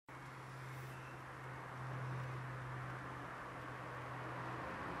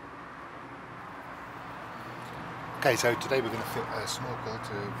Okay, so today we're going to fit a snorkel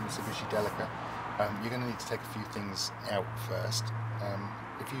to Mitsubishi Delica. You're going to need to take a few things out first.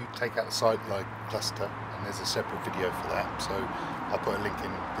 If you take out the side light cluster, and there's a separate video for that, so I'll put a link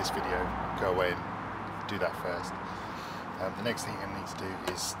in this video, go away and do that first. The next thing you're going to need to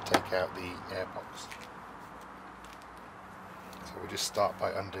do is take out the airbox. So we'll just start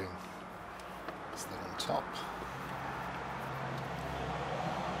by undoing this thing on top.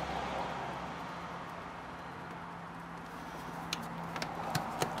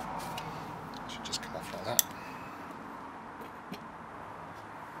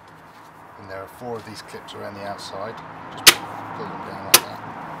 And there are 4 of these clips around the outside. Just pull them down like that.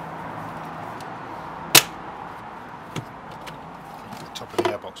 The top of the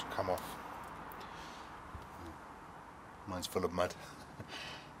airbox will come off. Mine's full of mud.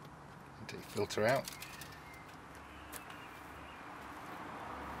 Take your filter out.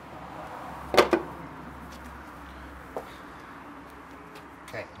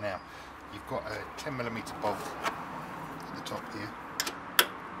 Okay, now you've got a 10mm bolt at the top here.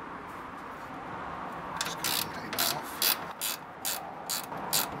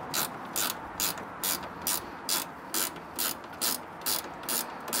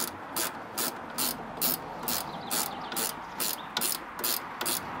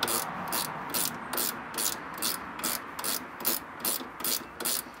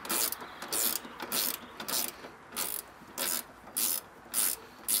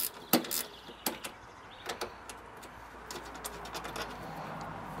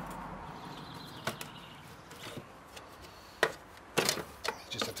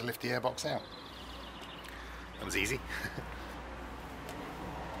 Just have to lift the airbox out. That was easy.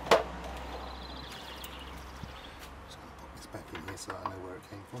 Just going to put this back in here so I know where it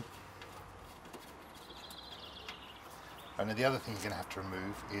came from. And then the other thing you're going to have to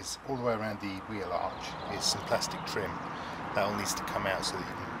remove is all the way around the wheel arch is some plastic trim. That all needs to come out so that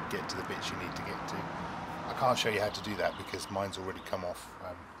you can get to the bits you need to get to. I can't show you how to do that because mine's already come off.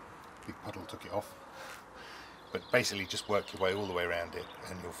 Big puddle took it off. But basically just work your way all the way around it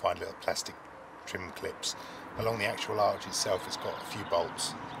and you'll find little plastic trim clips. Along the actual arch itself it's got a few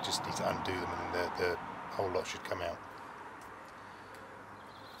bolts. You just need to undo them and the whole lot should come out.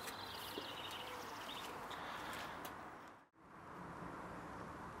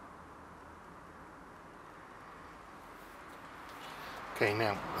 Okay,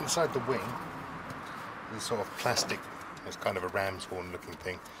 now inside the wing there's sort of plastic, it's kind of a ram's horn looking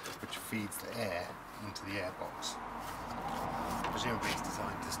thing which feeds the air into the airbox. Presumably it's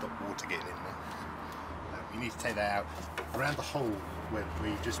designed to stop water getting in there. You need to take that out around the hole where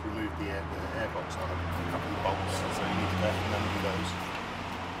you just removed the airbox on a couple of bolts, so you need to go and undo those.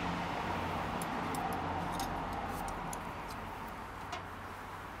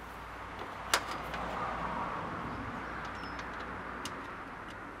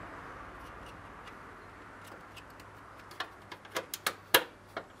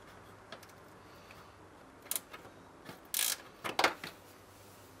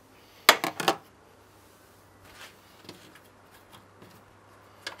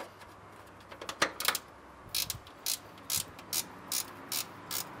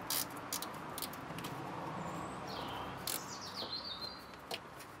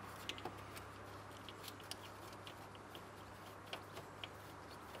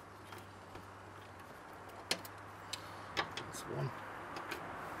 One.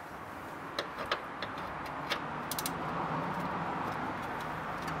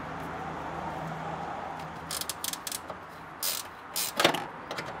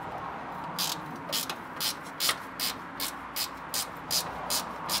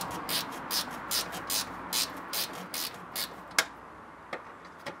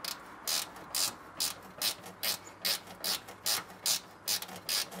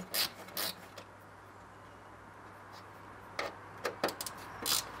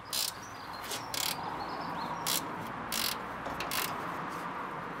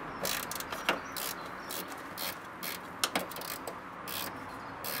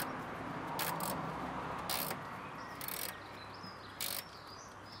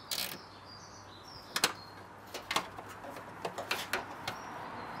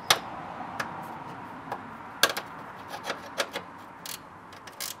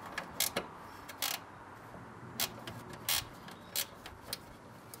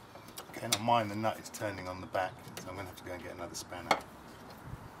 And on mine the nut is turning on the back, so I'm going to have to go and get another spanner.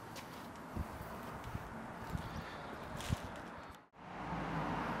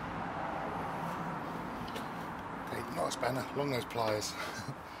 Okay, not a spanner, long nose pliers.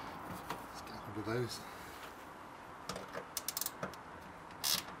 Let's get hold of those.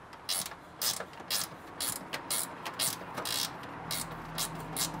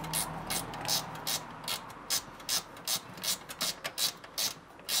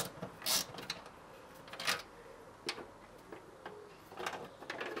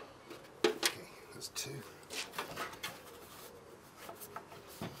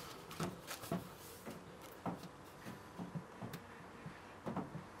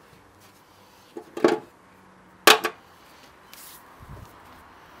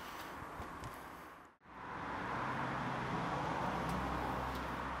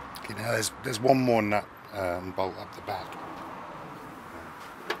 Now there's one more nut and bolt up the back.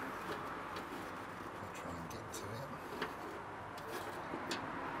 I'll try and get to it.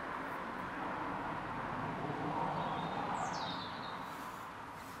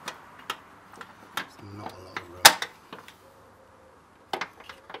 There's not a lot of room.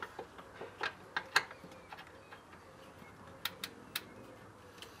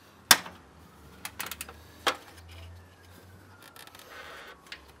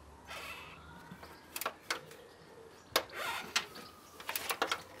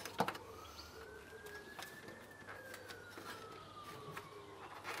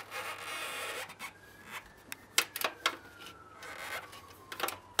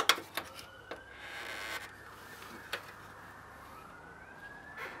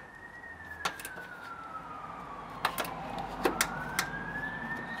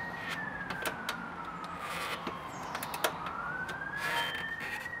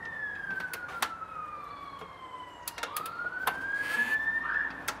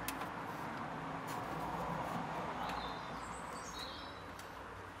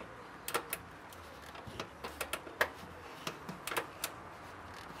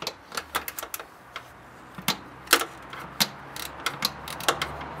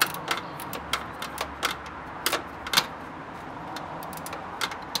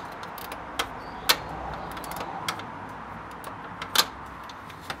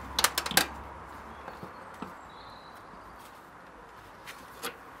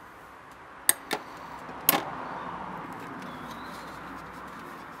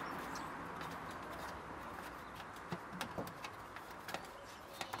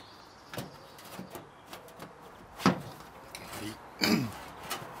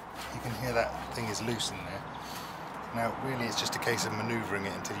 That thing is loose in there. Now really it's just a case of manoeuvring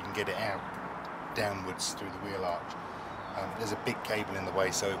it until you can get it out downwards through the wheel arch. There's a big cable in the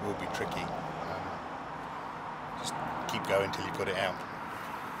way, so it will be tricky. Just keep going until you've got it out.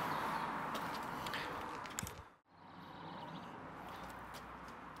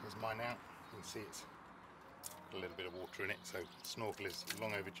 Here's mine out. You can see it's got a little bit of water in it, so snorkel is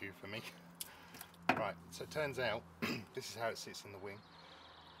long overdue for me. Right, so it turns out this is how it sits in the wing.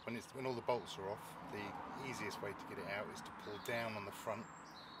 When all the bolts are off, the easiest way to get it out is to pull down on the front.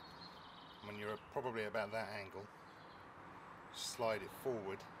 When you're probably about that angle, slide it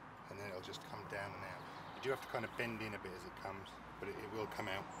forward, and then it'll just come down and out. You do have to kind of bend in a bit as it comes, but it will come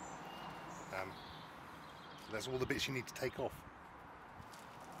out. So that's all the bits you need to take off.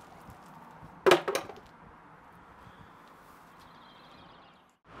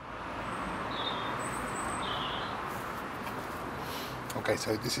 Okay,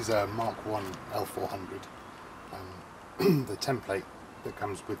 so this is a Mark 1 L400. The template that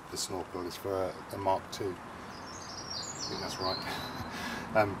comes with the snorkel is for a Mark 2. I think that's right.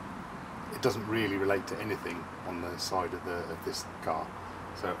 It doesn't really relate to anything on the side of this car.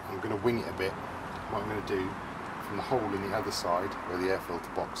 So I'm going to wing it a bit. What I'm going to do, from the hole in the other side, where the air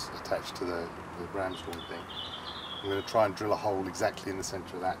filter box attached to the ramstorm thing, I'm going to try and drill a hole exactly in the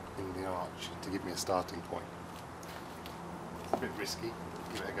centre of that in the arch to give me a starting point. A bit risky,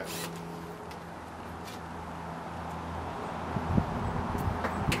 give it a go.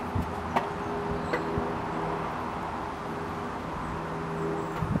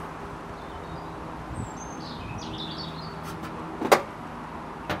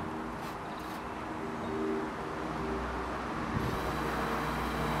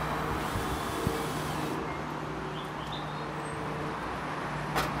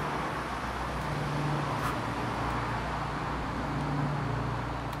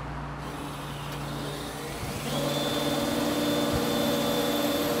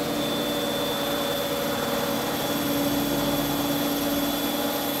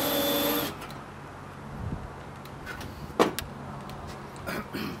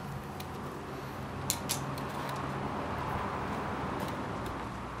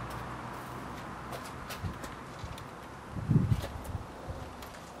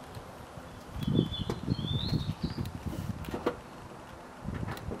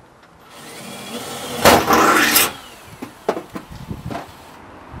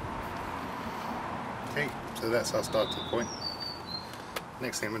 Okay, so that's our starting point.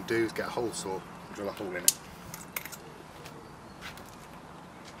 Next thing I'm going to do is get a hole saw and drill a hole in it.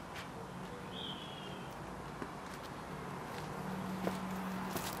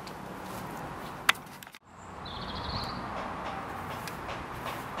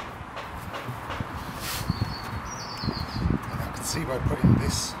 And I can see by putting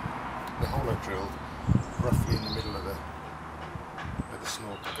this, the hole I drilled, roughly in the middle of the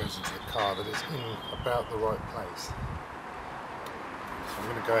snorkel goes into the car, that it's in about the right place. I'm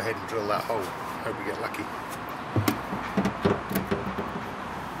going to go ahead and drill that hole. Hope we get lucky.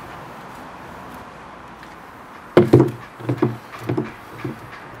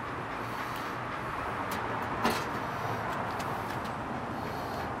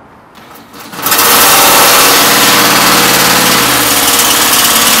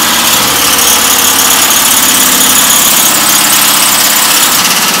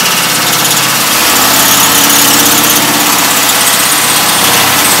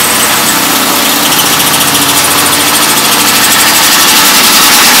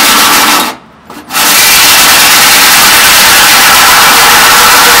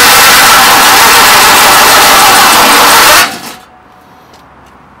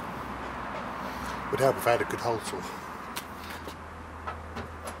 Would help if I had a good hole saw.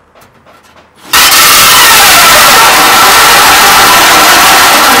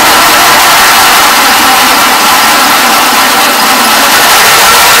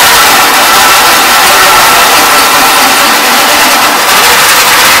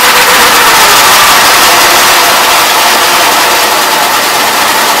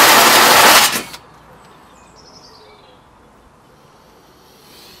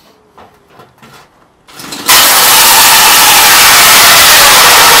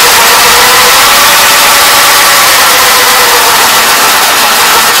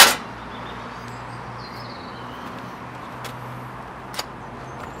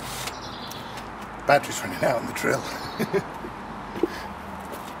 Battery's running out on the drill.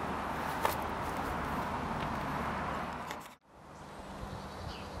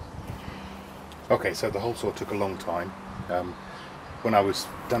 Okay, so the hole saw took a long time. When I was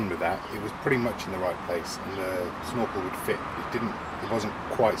done with that, it was pretty much in the right place, and the snorkel would fit. It wasn't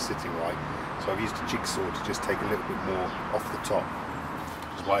quite sitting right, so I've used a jigsaw to just take a little bit more off the top.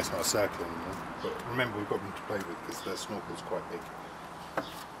 That's why it's not a circle anymore. But remember, we've got them to play with because the snorkel's quite big.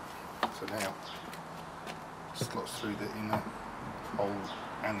 So now, slots through the inner hole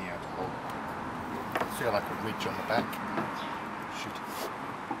and the outer hole. Feel like a ridge on the back. Should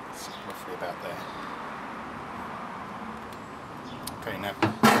sit roughly about there. Okay, now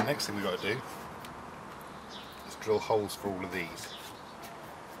the next thing we've got to do is drill holes for all of these.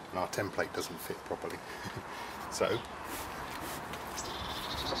 And our template doesn't fit properly. So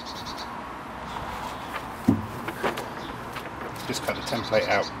just cut the template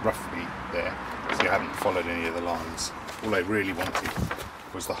out roughly there, so you haven't followed any of the lines. All I really wanted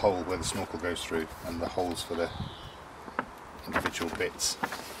was the hole where the snorkel goes through and the holes for the individual bits.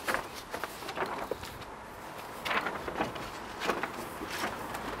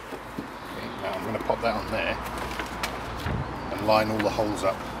 Okay, now I'm going to pop that on there and line all the holes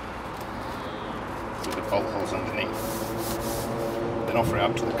up with the bolt holes underneath. Then offer it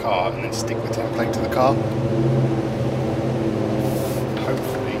up to the car and then stick the template to the car.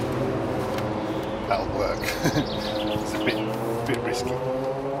 Hopefully that'll work. It's a bit risky.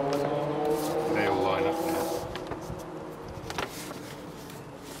 They all line up now.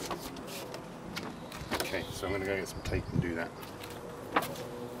 Okay, so I'm going to go get some tape and do that.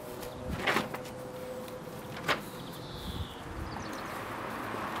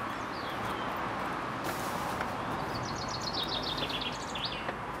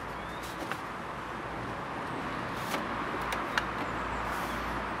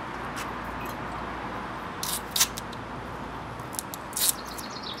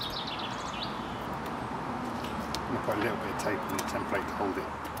 I'm going to put a little bit of tape on the template to hold it,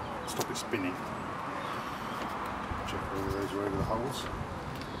 stop it spinning. Check all of those are over the holes.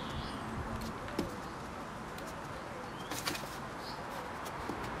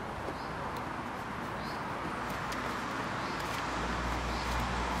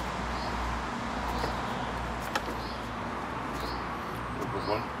 Number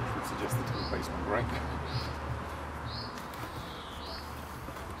one, which would suggest the template's not great.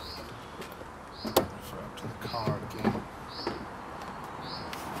 Up to the car again.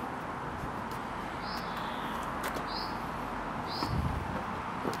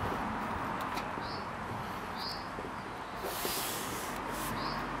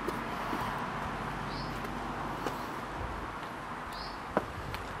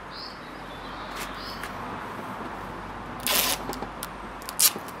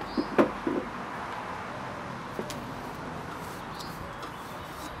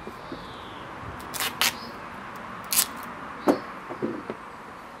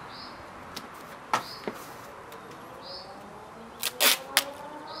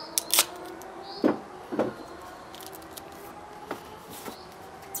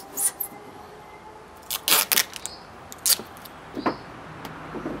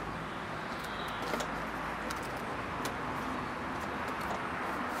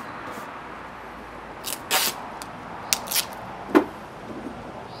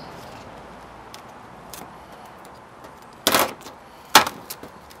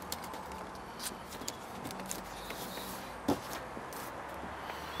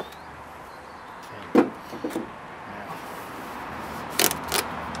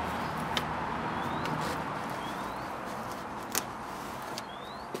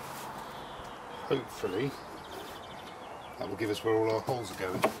 hopefully that will give us where all our holes are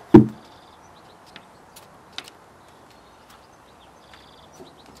going.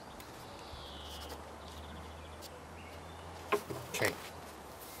 Okay.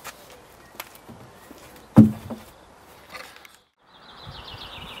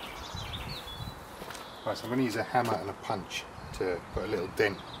 Right, so I'm going to use a hammer and a punch to put a little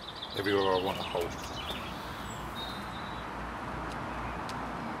dent everywhere I want a hole.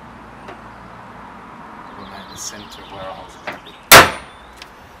 Put that in the centre of where our holes are going to be.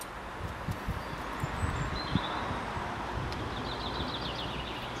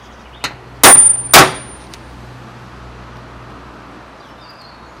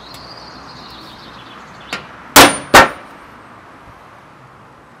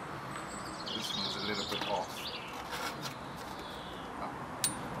 This one's a little bit off.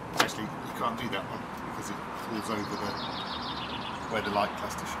 Actually, you can't do that one because it falls over where the light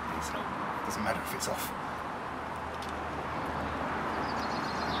cluster should be, so it doesn't matter if it's off.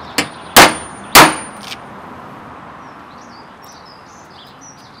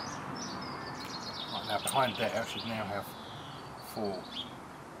 Right, now behind there I should now have 4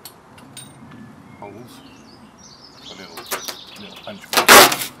 holes, a little punch hole.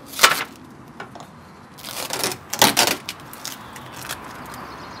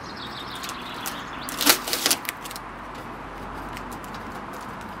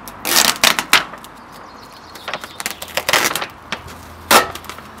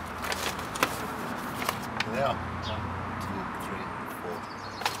 There. 1, 2, 3,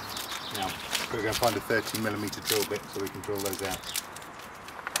 4. Now we're going to find a 30mm drill bit so we can drill those out.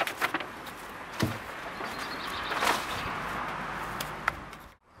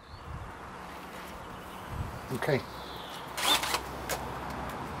 Okay.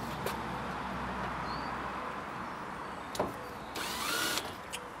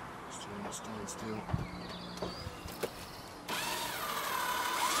 Still.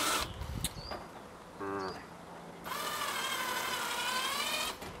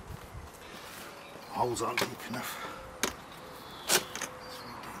 Holes aren't deep enough.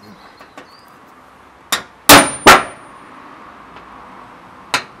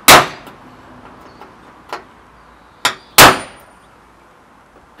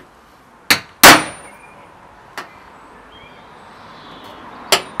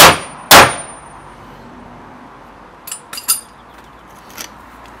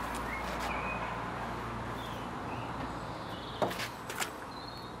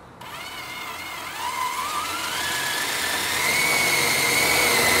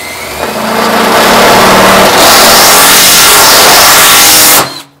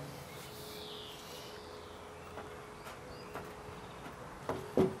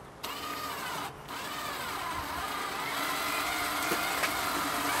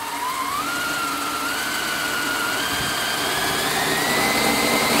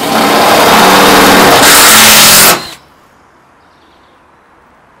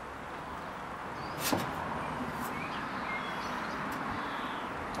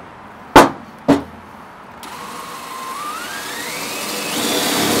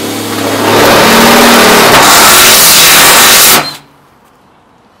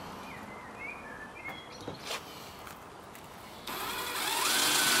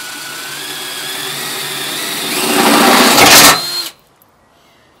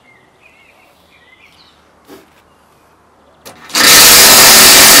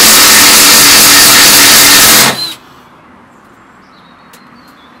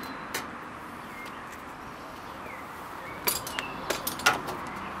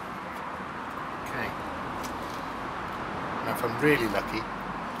 If I'm really lucky,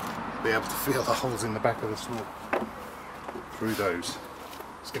 I'll be able to feel the holes in the back of the snorkel through those.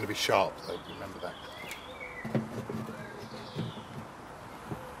 It's going to be sharp though, remember that.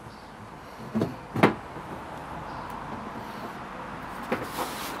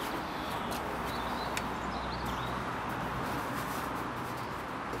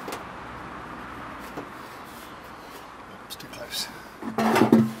 It's too close.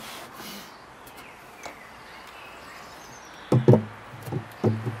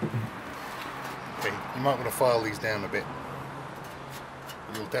 You might want to file these down a bit.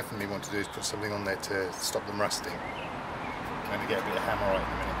 What you'll definitely want to do is put something on there to stop them rusting. I'm going to get a bit of hammer right in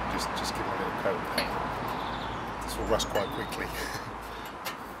a minute and just give them a little coat of paint. This will rust quite quickly.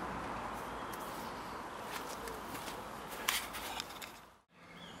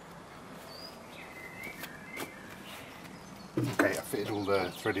 Okay, I fitted all the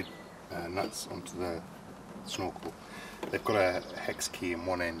threaded nuts onto the snorkel. They've got a hex key in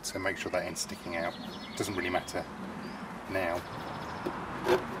one end, so make sure that end's sticking out. It doesn't really matter now,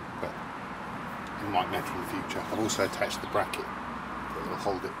 but it might matter in the future. I've also attached the bracket that will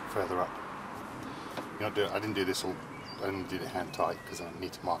hold it further up. I didn't do this all, I only did it hand tight because I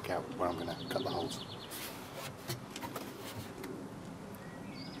need to mark out where I'm going to cut the holes.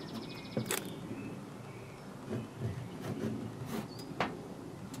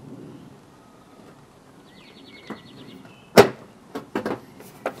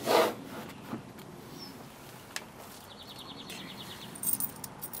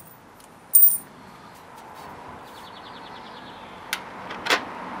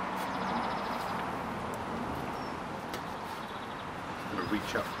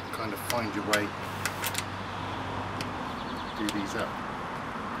 Reach up and kind of find your way, do these up.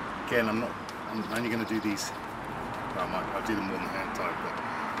 Again, I'm only going to do these, well, I'll do them more than hand tied,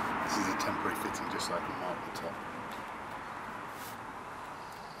 but this is a temporary fitting just so I can mark the top.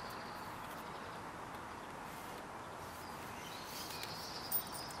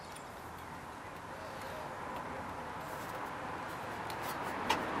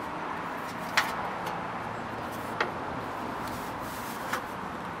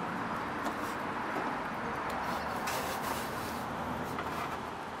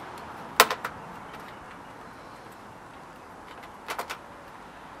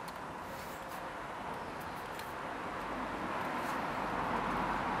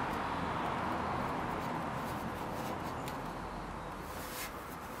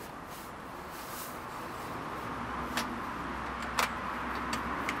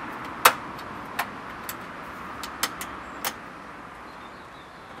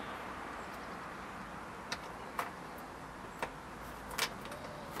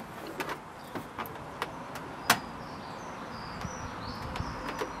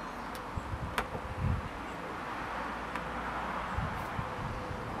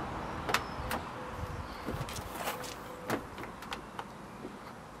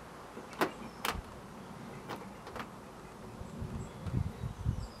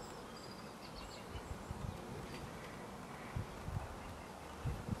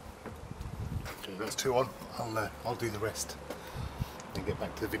 That's 2 on. I'll do the rest and get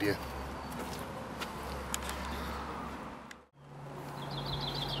back to the video.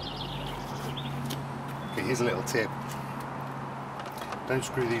 Okay, here's a little tip. Don't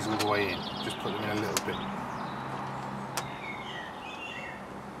screw these all the way in, just put them in a little bit.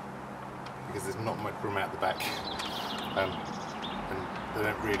 Because there's not much room out the back. And they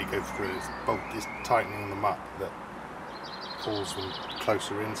don't really go through. It's tightening them up that pulls them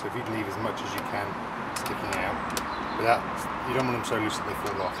closer in, so if you can leave as much as you can sticking out, you don't want them so loose that they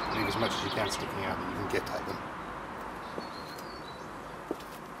fall off. Leave as much as you can sticking out that you can get at them.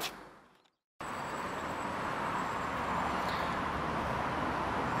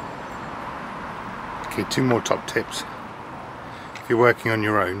 Okay, 2 more top tips. If you're working on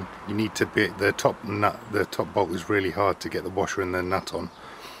your own, you need to be the top top bolt is really hard to get the washer and the nut on.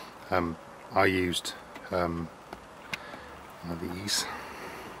 I used one of these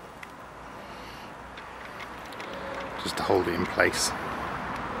just to hold it in place.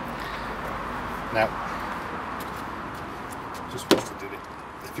 Now, just whilst I did it,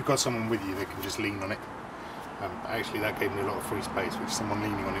 if you've got someone with you, they can just lean on it. Actually, that gave me a lot of free space, which someone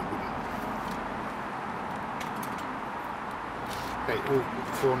leaning on it wouldn't. Okay, all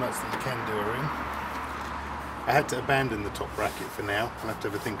 4 nuts that you can do are in. I had to abandon the top bracket for now. I'll have to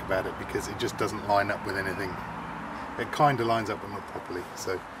have a think about it because it just doesn't line up with anything. It kind of lines up but not properly,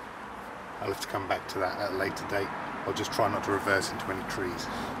 so I'll have to come back to that at a later date. I'll just try not to reverse into any trees.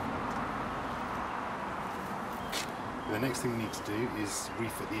 The next thing we need to do is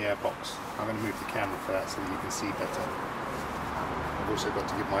refit the airbox. I'm going to move the camera for that so that you can see better. I've also got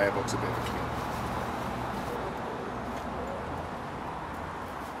to give my airbox a bit of a clean.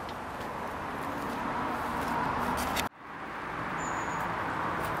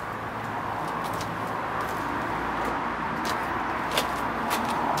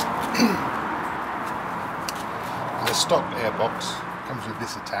 The stock airbox comes with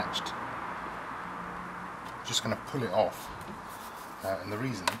this attached. I'm just going to pull it off, and the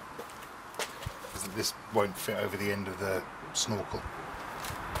reason is that this won't fit over the end of the snorkel.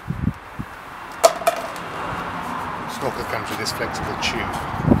 The snorkel comes with this flexible tube.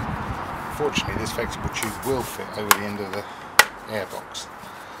 Fortunately, this flexible tube will fit over the end of the airbox,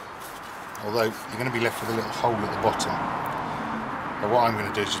 although you're going to be left with a little hole at the bottom. But what I'm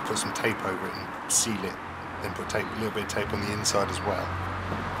going to do is just put some tape over it and seal it. Then put a little bit of tape on the inside as well,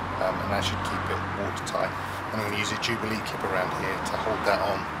 and that should keep it watertight. And I'm going to use a Jubilee clip around here to hold that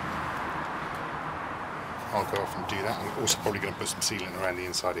on. I'll go off and do that. I'm also probably going to put some sealant around the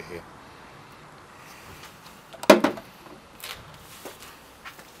inside of here.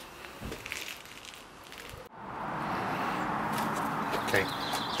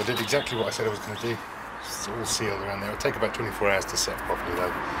 I did exactly what I said I was going to do. It's all sealed around there. It'll take about 24 hours to set properly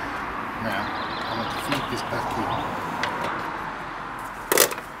though. Now, I'm going to feed this back in.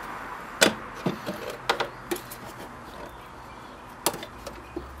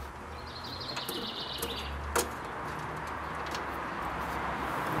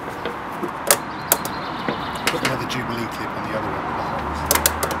 Put another Jubilee clip on the other end of the hose.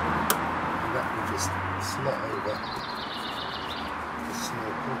 And that will just slot over the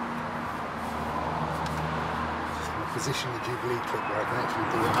snorkel. Just going to position the Jubilee clip where I can actually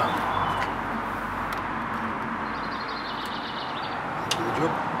do it up. Do the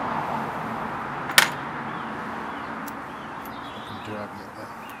job. I can drag it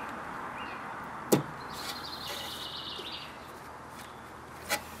there.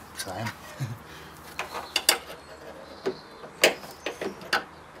 Same.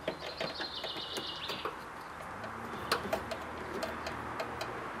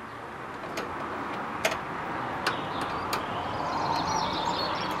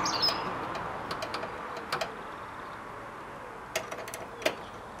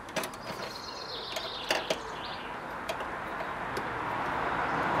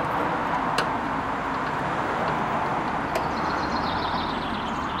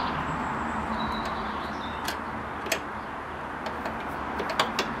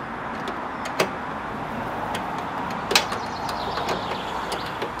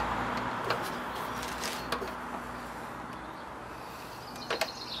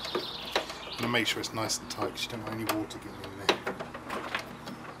 Make sure it's nice and tight because you don't want any water getting in there.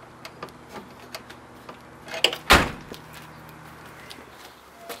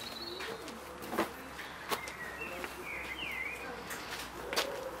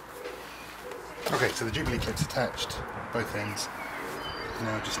 Okay, so the Jubilee clip's attached, both ends.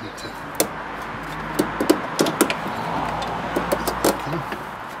 Now I just need to put this back in.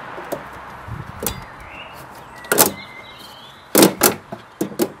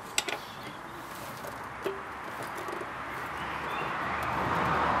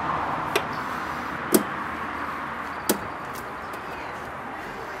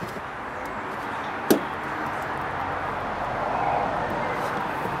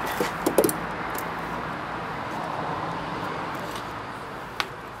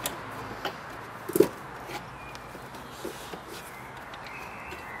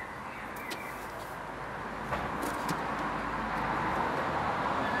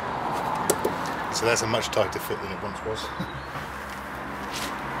 So that's a much tighter fit than it once was.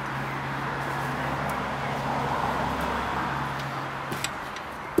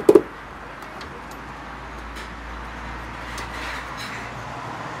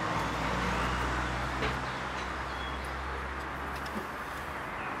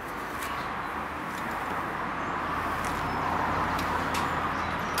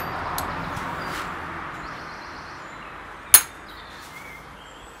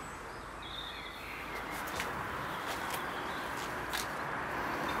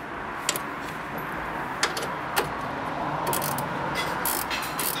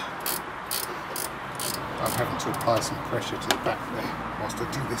 I'm having to apply some pressure to the back there whilst I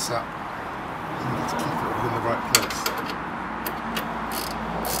do this up. I need to keep it all in the right place.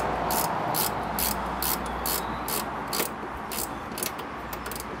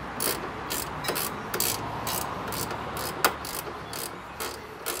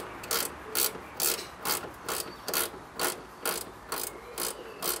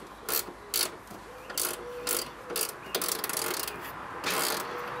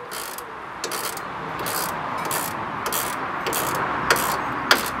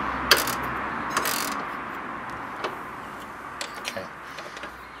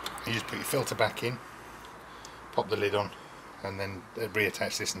 You just put your filter back in, pop the lid on, and then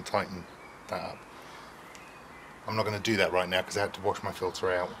reattach this and tighten that up. I'm not going to do that right now because I had to wash my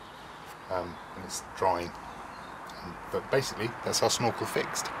filter out and it's drying. But basically, that's our snorkel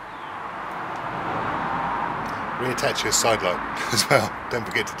fixed. Reattach your side light as well, don't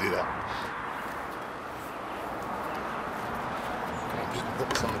forget to do that. Okay, I'm just going to put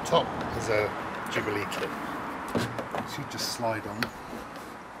this on the top as a Jubilee clip. It should just slide on.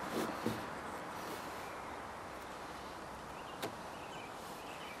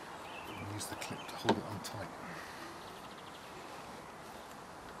 Use the clip to hold it on tight.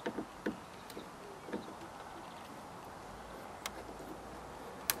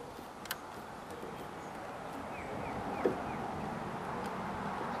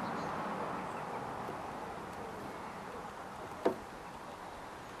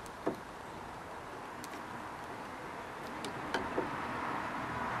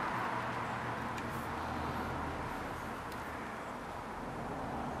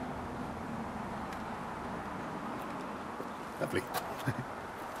 Lovely.